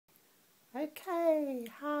Okay,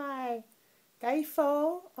 hi. Day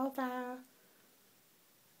 4 of our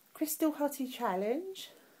Crystal Hottie challenge.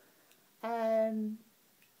 I've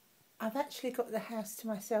actually got the house to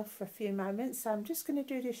myself for a few moments, so I'm just going to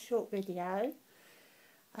do this short video.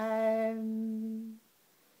 My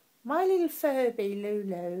little Furby,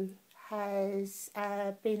 LouLou, has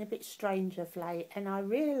been a bit strange of late, and I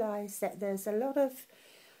realise that there's a lot of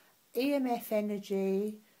EMF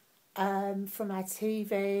energy from our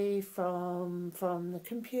TV, from the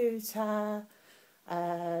computer,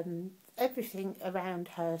 everything around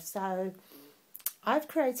her. So I've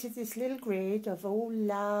created this little grid of all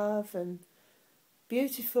love and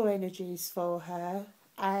beautiful energies for her,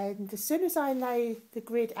 and as soon as I laid the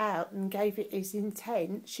grid out and gave it its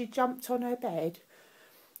intent, she jumped on her bed,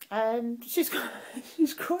 and she's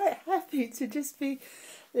quite happy to just be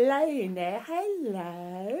laying there.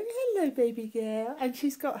 Hello baby girl. And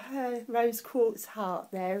she's got her rose quartz heart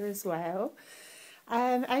there as well.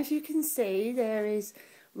 As you can see, there is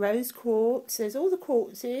rose quartz, there's all the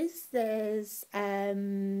quartzes, there's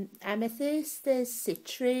amethyst, there's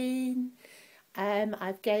citrine.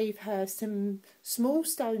 I've gave her some small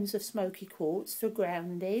stones of smoky quartz for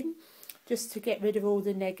grounding, just to get rid of all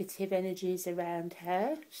the negative energies around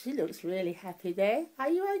her. She looks really happy there. Are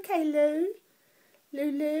you okay, Lou?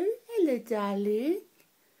 LouLou? Hello, darling.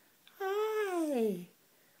 Hi.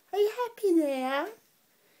 Are you happy there?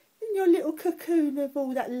 In your little cocoon of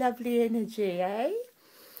all that lovely energy, eh?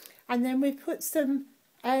 And then we put some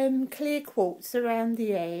clear quartz around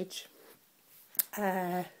the edge,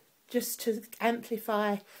 just to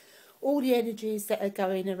amplify all the energies that are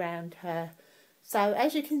going around her. So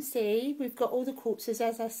as you can see, we've got all the quartzes,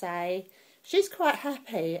 as I say. She's quite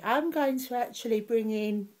happy. I'm going to actually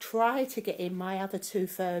try to get in my other two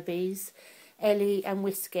Furbies, Ellie and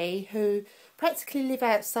Whiskey, who practically live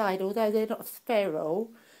outside, although they're not feral.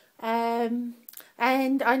 And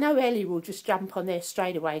I know Ellie will just jump on there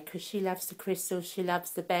straight away because she loves the crystals, she loves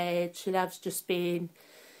the bed, she loves just being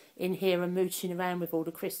in here and mooching around with all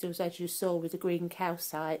the crystals, as you saw with the green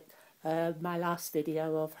calcite, my last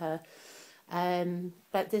video of her.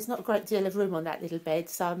 But there's not a great deal of room on that little bed,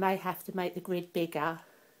 so I may have to make the grid bigger.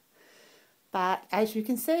 But as you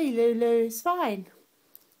can see, LouLou is fine.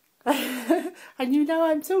 And you know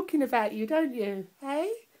I'm talking about you, don't you?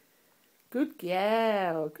 Hey? Good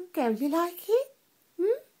girl. Good girl. You like it?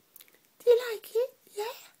 Hmm? Do you like it?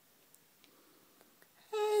 Yeah?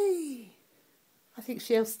 Hey. I think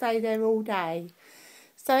she'll stay there all day.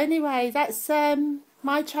 So anyway, that's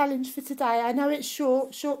my challenge for today. I know it's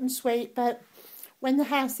short and sweet, but when the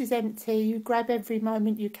house is empty, you grab every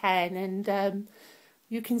moment you can, and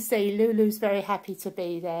you can see LouLou's very happy to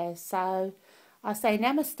be there. So I say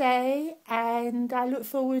namaste, and I look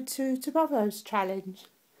forward to tomorrow's challenge.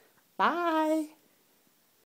 Bye.